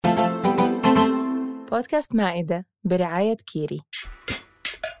بودكاست مائدة برعاية كيري.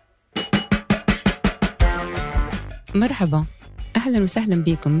 مرحبا، أهلا وسهلا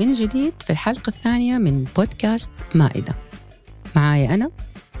بكم من جديد في الحلقة الثانية من بودكاست مائدة. معايا أنا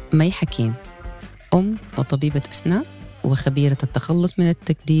حكيم، أم وطبيبة أسنان وخبيرة التخلص من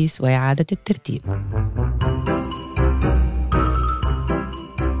التكديس وإعادة الترتيب.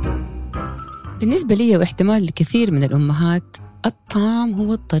 بالنسبة لي واحتمال لكثير من الأمهات، الطعام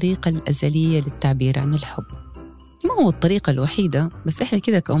هو الطريقة الأزلية للتعبير عن الحب. ما هو الطريقة الوحيدة، بس إحنا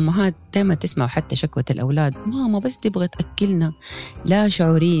كده كأمهات دائما تسمعوا حتى شكوى الأولاد: ماما بس تبغى تأكلنا. لا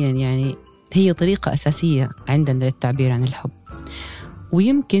شعوريا يعني هي طريقة أساسية عندنا للتعبير عن الحب.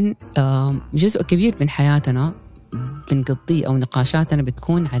 ويمكن جزء كبير من حياتنا بنقضيه أو نقاشاتنا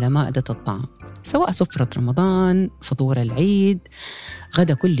بتكون على مائدة الطعام، سواء سفرة رمضان، فطور العيد،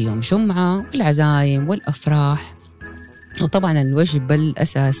 غدا كل يوم جمعة، والعزايم والأفراح، وطبعا الوجبة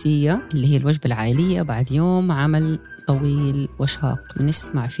الأساسية اللي هي الوجبة العائلية بعد يوم عمل طويل وشاق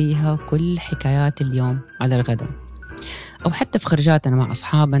بنسمع فيها كل حكايات اليوم على الغدا، أو حتى في خرجاتنا مع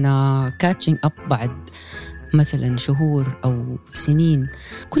أصحابنا كاتشينج أب بعد مثلا شهور أو سنين،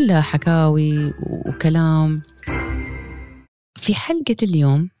 كلها حكاوي وكلام. في حلقة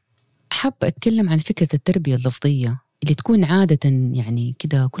اليوم حابة أتكلم عن فكرة التربية اللفظية اللي تكون عادة يعني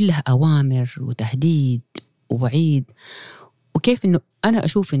كده كلها أوامر وتهديد ووعيد، وكيف إنه أنا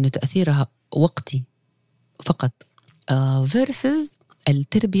أشوف إنه تأثيرها وقتي فقط versus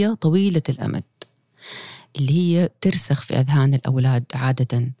التربية طويلة الأمد اللي هي ترسخ في أذهان الأولاد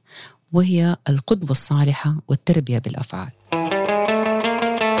عادة، وهي القدوة الصالحة والتربية بالأفعال.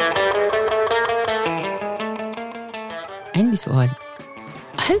 عندي سؤال: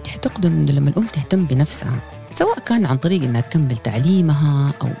 هل تعتقدوا إنه لما الأم تهتم بنفسها، سواء كان عن طريق إنها تكمل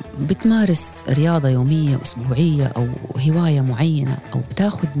تعليمها أو بتمارس رياضة يومية أسبوعية أو هواية معينة، أو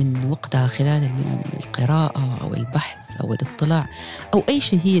بتاخد من وقتها خلال اليوم القراءة أو البحث أو الاطلاع أو أي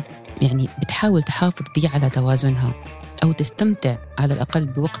شيء هي يعني بتحاول تحافظ بيه على توازنها، أو تستمتع على الأقل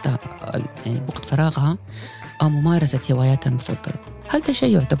بوقتها يعني بوقت فراغها أو ممارسة هواياتها المفضلة، هل ده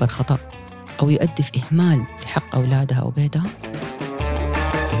شيء يعتبر خطأ أو يؤدي في إهمال في حق أولادها أو بيتها؟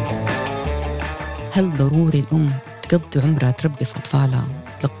 هل ضروري الأم تقضي عمرها تربي في أطفالها،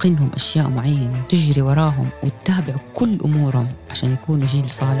 تلقينهم أشياء معينة وتجري وراهم وتتابع كل أمورهم عشان يكونوا جيل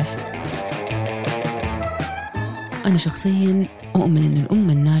صالح؟ أنا شخصياً أؤمن أن الأم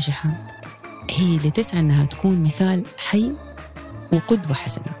الناجحة هي اللي تسعى أنها تكون مثال حي وقدوة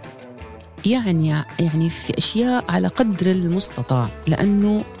حسنة، يعني في أشياء على قدر المستطاع،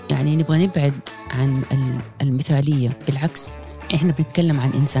 لأنه يعني نبغى نبعد عن المثالية. بالعكس، إحنا بنتكلم عن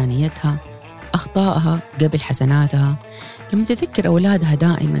إنسانيتها، أخطائها قبل حسناتها. لما تذكر أولادها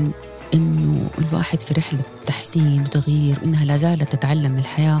دائما إنه الواحد في رحلة تحسين وتغيير، وإنها لا زالت تتعلم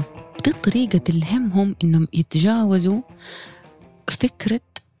الحياة، دي طريقة تلهمهم إنهم يتجاوزوا فكرة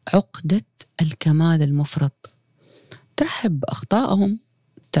عقدة الكمال المفرط، ترحب بأخطائهم،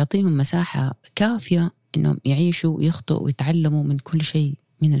 تعطيهم مساحة كافية إنهم يعيشوا ويخطئوا ويتعلموا من كل شيء،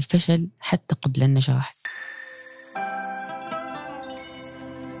 من الفشل حتى قبل النجاح.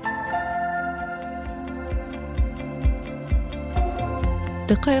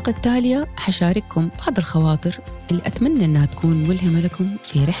 الدقائق التالية حشارككم بعض الخواطر اللي أتمنى أنها تكون ملهمة لكم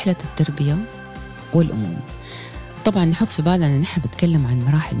في رحلة التربية والأمومة. طبعا نحط في بالنا أن نحن بنتكلم عن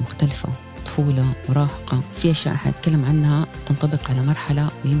مراحل مختلفة، طفولة، مراهقة، في أشياء حنتكلم عنها تنطبق على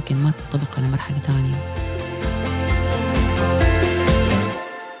مرحلة ويمكن ما تنطبق على مرحلة تانية.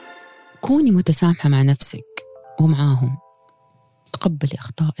 كوني متسامحة مع نفسك ومعاهم، تقبلي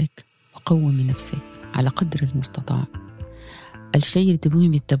أخطائك وقومي نفسك على قدر المستطاع. الشيء اللي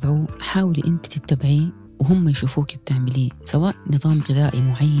تبغيهم يتبعوه حاولي أنت تتبعيه وهم يشوفوك بتعمليه، سواء نظام غذائي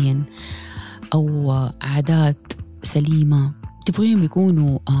معين أو عادات سليمة. تبغيهم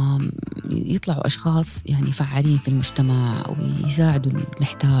يكونوا يطلعوا أشخاص يعني فعالين في المجتمع، أو يساعدوا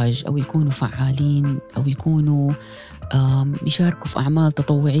المحتاج، أو يكونوا فعالين، أو يكونوا يشاركوا في أعمال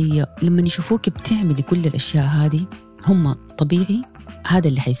تطوعية. لما يشوفوك بتعملي كل الأشياء هذه، هم طبيعي هذا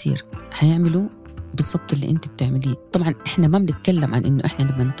اللي حيصير، حيعملوا بالضبط اللي أنت بتعمليه. طبعا إحنا ما بنتكلم عن إنه إحنا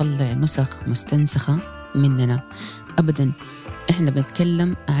نبغى نطلع نسخ مستنسخة مننا أبدا، إحنا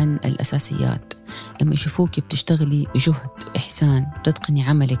بنتكلم عن الأساسيات. لما يشوفوك بتشتغلي بجهد وإحسان، بتتقني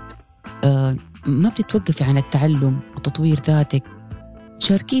عملك، ما بتتوقفي عن التعلم وتطوير ذاتك،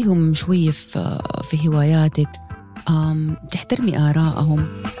 تشاركيهم شوية في هواياتك، تحترمي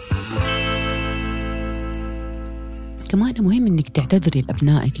آراءهم. كمان مهم إنك تعتذري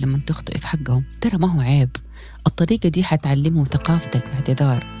لأبنائك لما تخطئي في حقهم، ترى ما هو عيب. الطريقة دي حتعلمهم ثقافة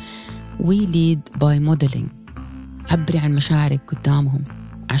الاعتذار. We lead by modeling. عبري عن مشاعرك قدامهم،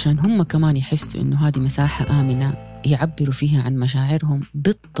 عشان هم كمان يحسوا إنه هذه مساحة آمنة يعبروا فيها عن مشاعرهم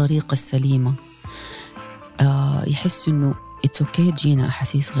بالطريقة السليمة. يحسوا إنه it's okay تجينا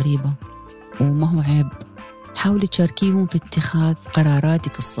أحاسيس غريبة وما هو عيب. حاولي تشاركيهم في اتخاذ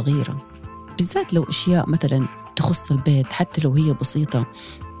قراراتك الصغيرة، بالذات لو أشياء مثلا تخص البيت، حتى لو هي بسيطة.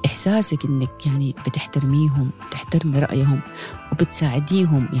 إحساسك إنك يعني بتحترميهم، تحترمي رأيهم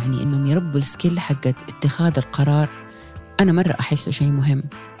وبتساعديهم يعني إنهم يربوا السكيل حق اتخاذ القرار، أنا مرة أحسه شيء مهم.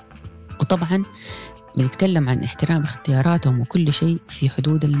 وطبعا بنتكلم عن احترام اختياراتهم وكل شيء في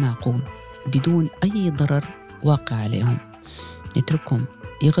حدود المعقول بدون أي ضرر واقع عليهم. نتركهم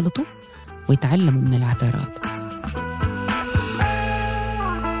يغلطوا ويتعلموا من العثرات.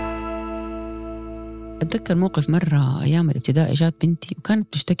 أتذكر موقف مرة أيام الابتدائي، جات بنتي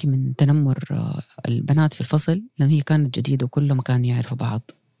وكانت تشتكي من تنمر البنات في الفصل، لأن هي كانت جديدة وكلهم كانوا يعرفوا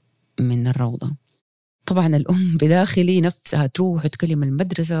بعض من الروضة. طبعا الأم بداخلي نفسها تروح تكلم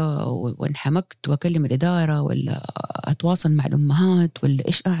المدرسة وانحمكت وأكلم الإدارة ولا أتواصل مع الأمهات ولا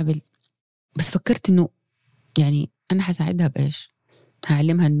إيش أعمل. بس فكرت إنه يعني أنا حساعدها بإيش؟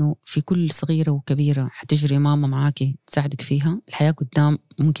 هعلمها إنه في كل صغيرة وكبيرة حتجري ماما معاكي تساعدك فيها. الحياة قدام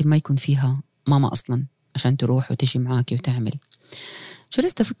ممكن ما يكون فيها ماما أصلا عشان تروح وتجي معاكي وتعمل.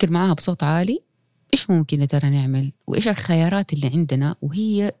 جلست أفكر معاها بصوت عالي إيش ممكن ترى نعمل وإيش الخيارات اللي عندنا،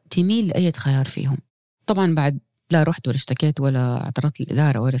 وهي تميل لأي خيار فيهم. طبعا بعد لا رحت ولا اشتكيت ولا اعترضت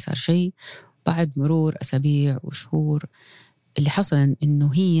الإدارة ولا صار شيء. بعد مرور أسابيع وشهور اللي حصل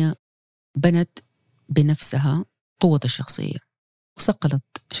إنه هي بنت بنفسها قوة الشخصية وصقلت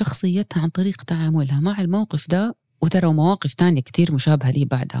شخصيتها عن طريق تعاملها مع الموقف ده، وترى مواقف تانية كتير مشابهة لي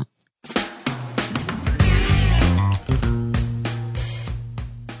بعدها.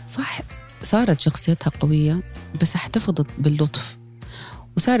 صح، صارت شخصيتها قوية بس احتفظت باللطف،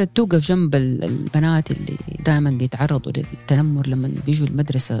 وصارت توقف جنب البنات اللي دائما بيتعرضوا للتنمر لما بيجوا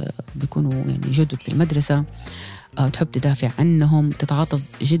المدرسة، بيكونوا يعني جدد في المدرسة. تحب تدافع عنهم، تتعاطف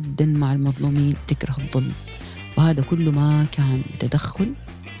جدا مع المظلومين، تكره الظلم. وهذا كله ما كان تدخل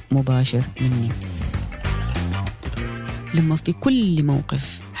مباشر مني. لما في كل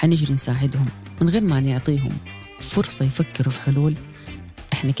موقف حنجري نساعدهم من غير ما نعطيهم فرصة يفكروا في حلول،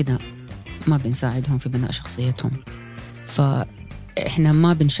 احنا كده ما بنساعدهم في بناء شخصيتهم. فاحنا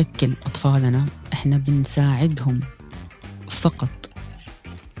ما بنشكل أطفالنا، احنا بنساعدهم فقط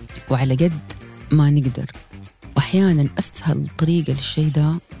وعلى قد ما نقدر. وأحيانا أسهل طريقة للشيء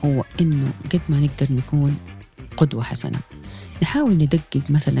ده هو إنه قد ما نقدر نكون قدوة حسنة. نحاول ندقق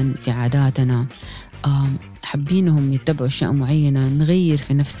مثلا في عاداتنا، حابينهم يتبعوا أشياء معينة نغير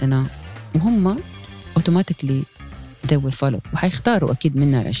في نفسنا، وهم أوتوماتيكلي they will follow، وحيختاروا أكيد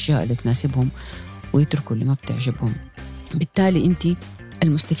منا الأشياء اللي تناسبهم ويتركوا اللي ما بتعجبهم. بالتالي أنت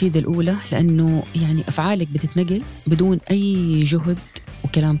المستفيدة الأولى، لأنه يعني أفعالك بتتنقل بدون أي جهد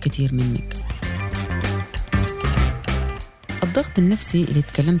وكلام كتير منك. الضغط النفسي اللي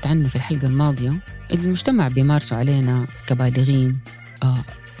تكلمت عنه في الحلقة الماضية اللي المجتمع بيمارسوا علينا كبالغين،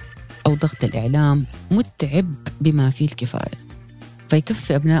 أو ضغط الإعلام، متعب بما فيه الكفاية،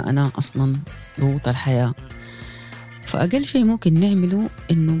 فيكفي أبنائنا أصلاً ضغوط الحياة. فأقل شيء ممكن نعمله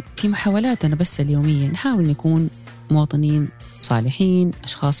إنه في محاولاتنا بس اليومية نحاول نكون مواطنين صالحين،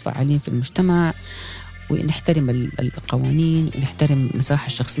 أشخاص فعالين في المجتمع، ونحترم القوانين ونحترم المساحة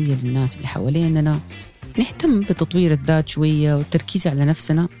الشخصية للناس اللي حواليننا. نهتم بتطوير الذات شوية والتركيز على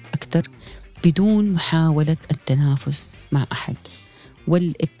نفسنا أكثر بدون محاولة التنافس مع أحد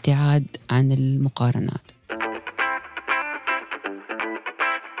والابتعاد عن المقارنات.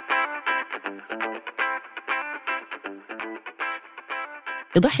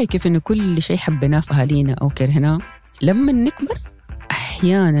 يضحك كيف إنه كل شيء حبناه في أهالينا أو كرهناه لما نكبر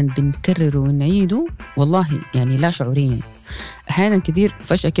أحيانا بنكرر ونعيده، والله يعني لا شعوريا. أحيانا كثير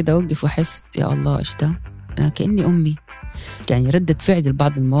فجأة كده أوقف وأحس يا الله إيش ده، أنا كأني أمي. يعني ردة فعل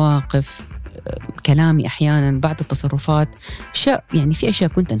لبعض المواقف، كلامي أحيانا، بعض التصرفات، أشياء يعني في أشياء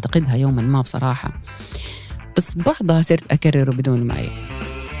كنت أنتقدها يوما ما بصراحة، بس بعضها صرت أكرره بدون معي.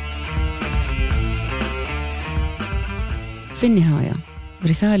 في النهاية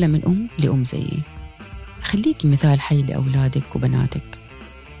رسالة من أم لأم زيي، خليكي مثال حي لأولادك وبناتك.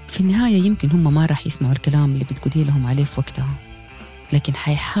 في النهاية يمكن هم ما راح يسمعوا الكلام اللي بتقولي لهم عليه في وقتها، لكن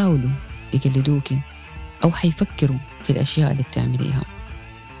حيحاولوا يقلدوكي أو حيفكروا في الأشياء اللي بتعمليها.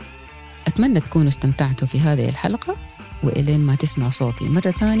 أتمنى تكونوا استمتعتوا في هذه الحلقة، وإلين ما تسمعوا صوتي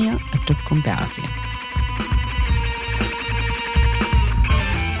مرة ثانية أترككم بعافية.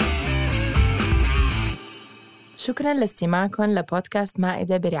 شكراً لاستماعكم لبودكاست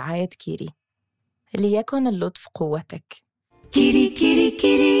مائدة برعاية كيري. ليكن اللطف قوتك. كيري كيري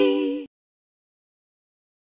كيري.